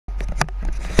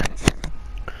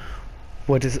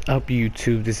What is up,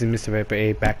 YouTube? This is Mr. Viper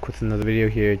A back with another video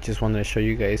here. Just wanted to show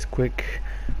you guys quick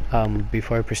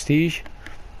before I prestige.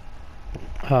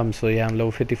 So yeah, I'm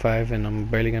level 55 and I'm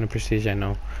barely gonna prestige, I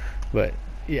know, but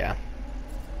yeah.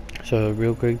 So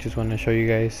real quick, just want to show you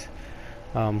guys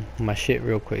my shit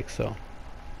real quick. So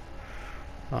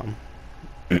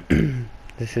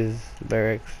this is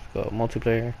Barracks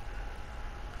multiplayer.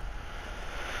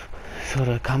 So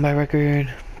the combat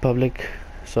record, public.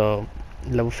 So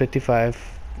level 55,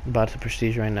 about to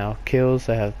prestige right now. Kills,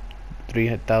 I have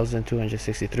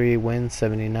 3,263. Wins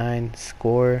 79.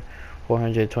 Score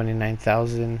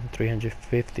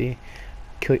 429,350.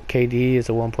 KD is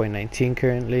a 1.19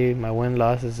 currently. My win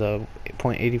loss is a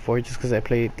 0.84 just because I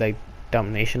played like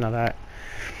domination a lot,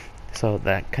 so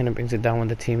that kind of brings it down when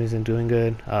the team isn't doing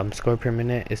good. Score per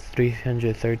minute is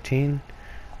 313.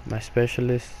 My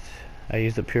specialist, I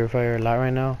use the purifier a lot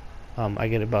right now. I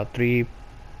get about 3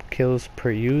 kills per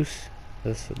use.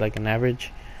 That's like an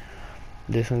average.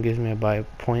 This one gives me about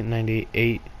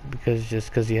 0.98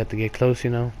 because you have to get close, you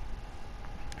know.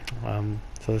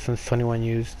 So this one's 21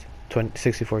 used,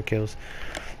 64 kills.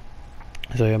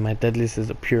 So yeah, my deadliest is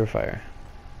a purifier.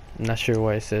 I'm not sure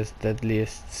why it says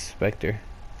deadliest specter.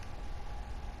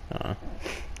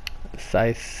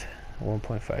 Scythe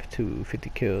 1.52,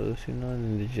 50 kills, you know, and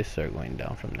then they just start going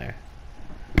down from there.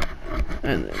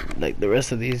 And like the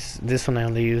rest of these, this one I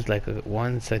only used like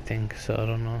once, I think, so I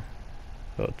don't know.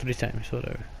 Oh, 3 times,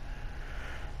 whatever.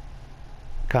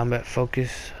 Combat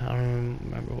focus, I don't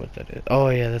remember what that is. Oh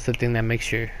yeah, that's the thing that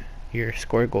makes your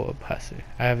score go up faster.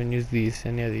 I haven't used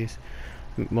any of these,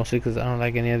 mostly because I don't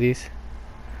like any of these.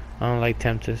 I don't like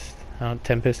Tempest. I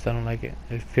don't like it.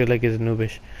 I feel like it's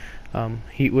noobish.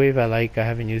 Heat Wave I like. I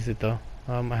haven't used it though.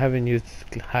 I haven't used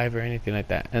Hive or anything like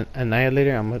that. And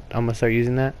Annihilator, I'm gonna start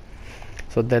using that.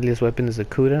 So deadliest weapon is the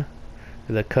Kuda,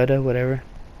 whatever.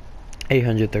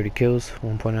 830 kills,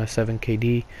 1.07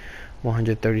 KD,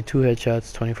 132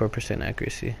 headshots, 24%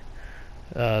 accuracy.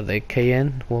 The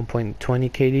KN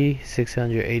 1.20 KD,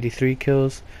 683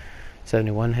 kills,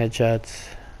 71 headshots.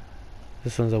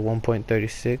 This one's a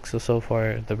 1.36. So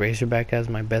far the Razorback has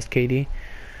my best KD.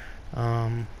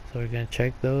 So we're gonna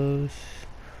check those.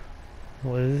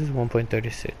 What is this?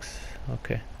 1.36.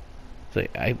 Okay. So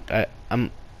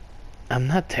I'm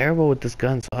not terrible with this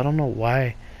gun, so I don't know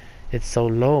why it's so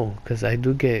low, because I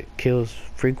do get kills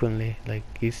frequently. Like,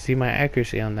 you see my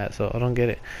accuracy on that, so I don't get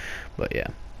it. But yeah,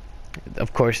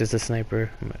 of course it's a sniper,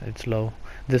 it's low.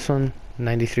 This one,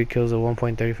 93 kills, a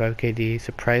 1.35 KD,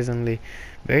 surprisingly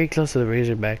very close to the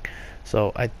Razorback.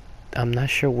 So I'm not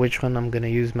sure which one I'm gonna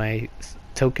use my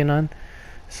token on.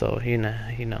 So you know,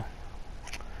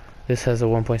 this has a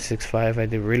 1.65. I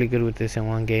did really good with this in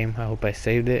one game. I hope I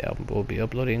saved it. I will be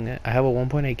uploading it. I have a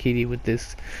 1.8 KD with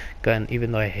this gun,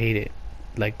 even though I hate it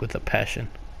like with a passion.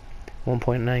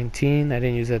 1.19. I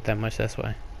didn't use it that much, that's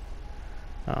why.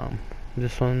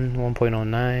 This one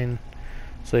 1.09.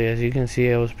 So yeah, as you can see,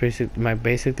 I was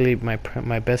basically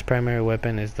my best primary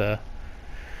weapon is the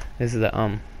it's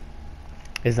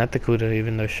not the Kuda,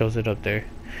 even though it shows it up there.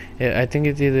 I think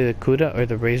it's either the Kuda or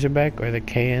the Razorback or the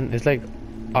KN. It's like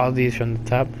all these from the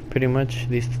top, pretty much.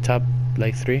 These top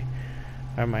like 3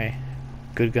 are my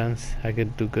good guns. I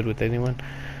could do good with anyone.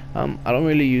 I don't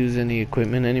really use any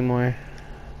equipment anymore.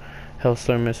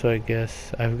 Hellstormer, so I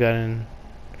guess I've gotten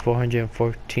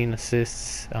 414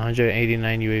 assists,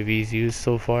 189 UAVs used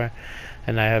so far,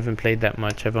 and I haven't played that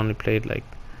much. I haven't played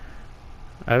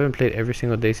every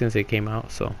single day since it came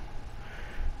out, so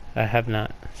I have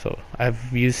not. So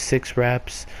I've used 6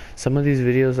 wraps. Some of these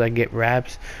videos I get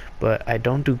wraps, but I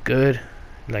don't do good.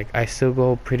 Like, I still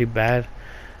go pretty bad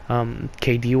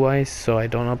KD wise, so I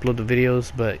don't upload the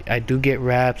videos. But I do get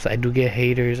wraps, I do get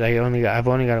haters. I've only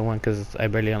got one because I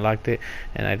barely unlocked it,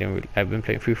 and I've been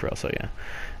playing free for all. So yeah,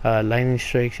 lightning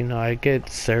strikes, you know, I get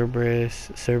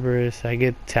Cerberus, I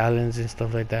get talons and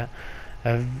stuff like that.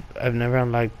 I've never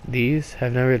unlocked these.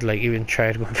 I've never like even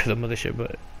tried going for the mothership,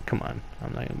 but come on,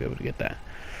 I'm not gonna be able to get that.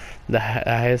 The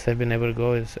highest I've been able to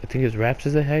go is, I think it's wraps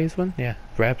is the highest one. Yeah,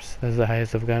 wraps is the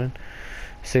highest I've gotten.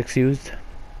 6 used.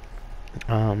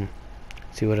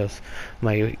 See what else.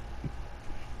 My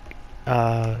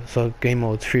so game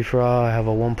mode's free for all. I have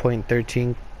a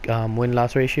 1.13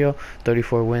 win-loss ratio,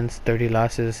 34 wins, 30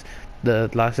 losses. The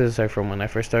losses are from when I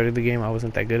first started the game. I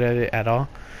wasn't that good at it at all.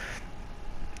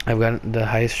 I've gotten the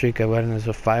highest streak I've gotten is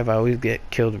a 5. I always get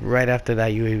killed right after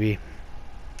that UAV.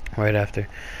 Right after.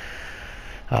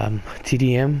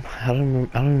 TDM, I don't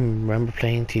remember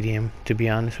playing TDM, to be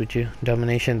honest with you.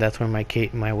 Domination, that's where my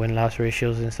win-loss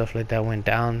ratios and stuff like that went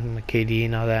down, my KD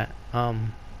and all that.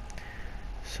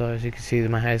 So as you can see,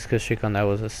 my highest kill streak on that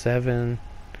was a 7.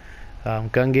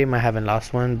 Gun game, I haven't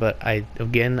lost one, but I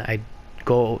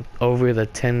go over the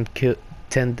 10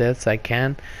 deaths I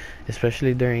can,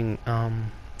 especially during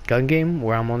gun game,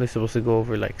 where I'm only supposed to go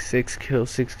over like 6 kills.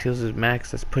 6 kills is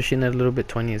max. That's pushing it a little bit.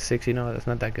 20 is 6. That's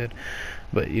not that good,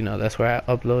 but that's where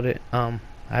I upload it. I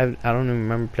don't even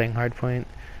remember playing Hardpoint.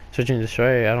 Search and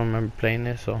Destroy, I don't remember playing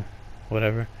it, so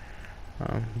whatever.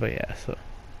 But yeah, so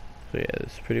yeah,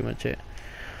 that's pretty much it.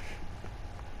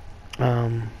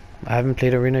 I haven't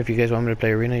played Arena. If you guys want me to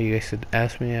play Arena, you guys could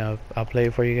ask me. I'll play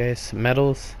it for you guys.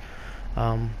 Medals.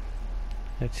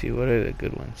 Let's see, what are the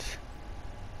good ones?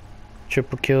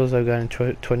 Triple kills, I've gotten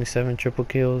 27 triple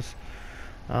kills.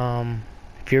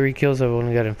 Fury kills, I've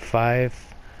only gotten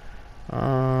 5.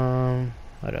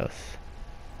 What else?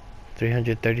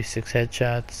 336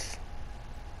 headshots.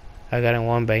 I got in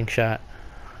 1 bank shot,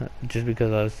 just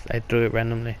because I threw it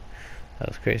randomly. That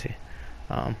was crazy.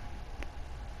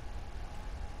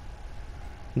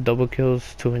 Double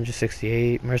kills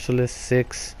 268, merciless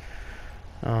 6,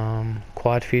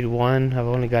 quad feed 1. I've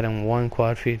only gotten 1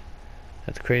 quad feed.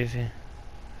 That's crazy.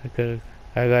 I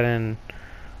got in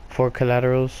 4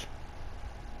 collaterals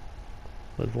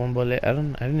with 1 bullet. I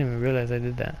didn't even realize I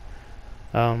did that.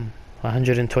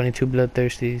 122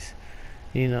 bloodthirsties.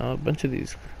 A bunch of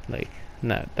these like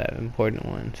not that important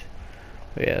ones.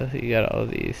 But yeah, so you got all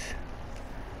these.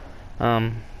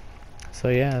 So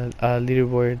yeah,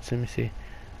 leaderboards. Let me see.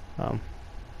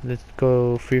 Let's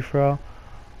go free for all.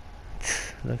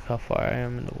 Look how far I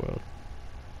am in the world.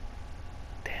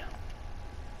 Damn.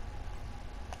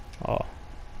 Oh,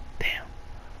 damn.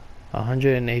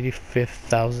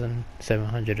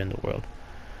 185,700 in the world.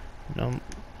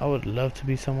 I would love to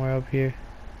be somewhere up here.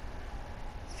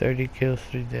 30 kills,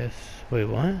 3 deaths. Wait,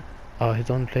 what? Oh, he's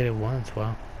only played it once.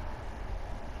 Wow.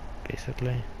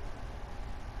 Basically.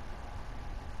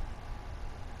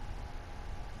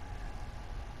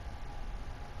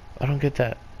 I don't get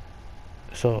that.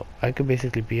 So I could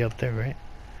basically be up there, right?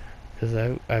 Because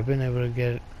I've been able to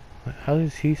get. How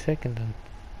is he second then?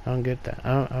 I don't get that.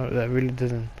 That really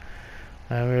doesn't.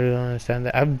 I really don't understand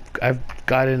that. I've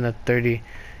gotten a 30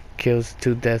 kills,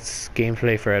 2 deaths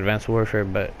gameplay for Advanced Warfare,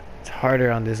 but it's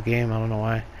harder on this game. I don't know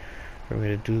why for me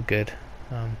to do good.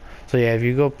 So yeah, if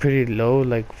you go pretty low,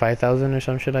 like 5,000 or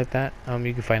some shit like that,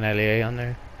 you can find LEA on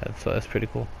there. That's pretty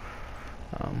cool.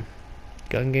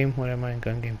 Gun game. What am I in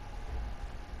gun game?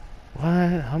 What?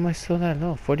 How am I still that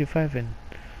low? 45 and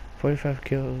 45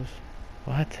 kills.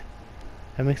 What?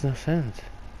 That makes no sense.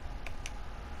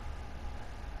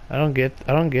 I don't get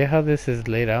how this is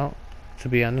laid out, to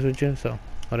be honest with you. So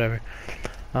whatever.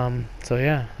 So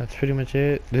yeah, that's pretty much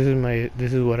it. This is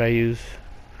what I use.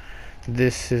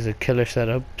 This is a killer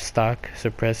setup: stock,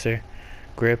 suppressor,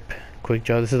 grip, quick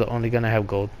draw. This is the only gun I have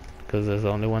gold, because that's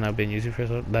the only one I've been using for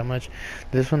that much.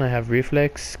 This one I have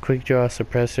reflex, quick draw,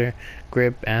 suppressor,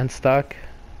 grip, and stock,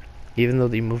 even though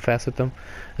they move fast with them.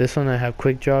 This one I have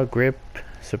quick draw, grip,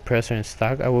 suppressor, and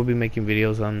stock. I will be making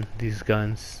videos on these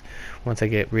guns once I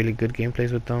get really good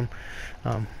gameplays with them.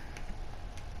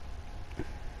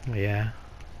 Yeah.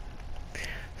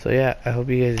 So yeah, I hope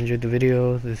you guys enjoyed the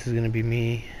video. This is gonna be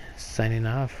me signing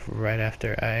off right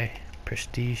after I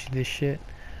prestige this shit.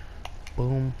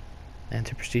 Boom.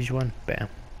 Enter prestige 1. Bam.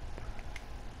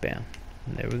 Bam.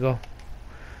 And there we go.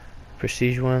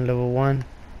 Prestige 1, level 1.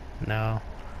 Now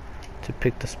to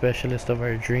pick the specialist of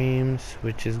our dreams,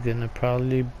 which is gonna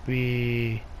probably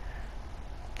be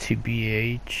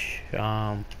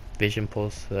TBH, Vision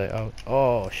Pulse.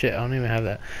 Oh shit, I don't even have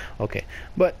that. Okay,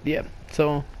 but yeah,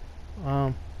 so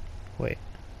wait,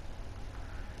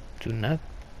 do not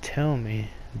tell me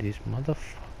these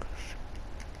motherfuckers.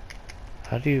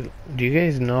 How do you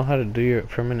guys know how to do your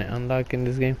permanent unlock in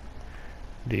this game?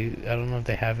 I don't know if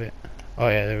they have it. Oh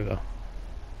yeah, there we go.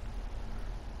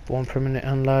 1 permanent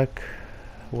unlock,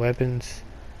 weapons.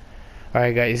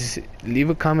 Alright guys, leave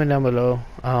a comment down below.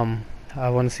 I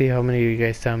want to see how many of you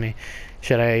guys tell me,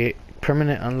 should I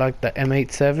permanent unlock the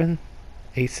M87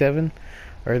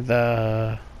 or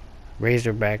the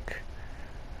Razorback?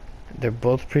 They're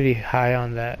both pretty high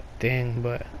on that thing,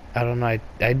 but I don't know.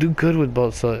 I do good with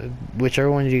both, so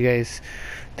whichever one you guys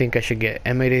think I should get,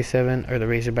 M8A7 or the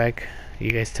Razorback,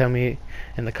 you guys tell me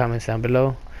in the comments down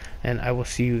below, and I will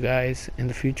see you guys in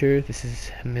the future. This is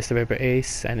Mr. Viper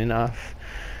Ace signing off.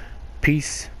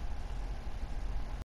 Peace.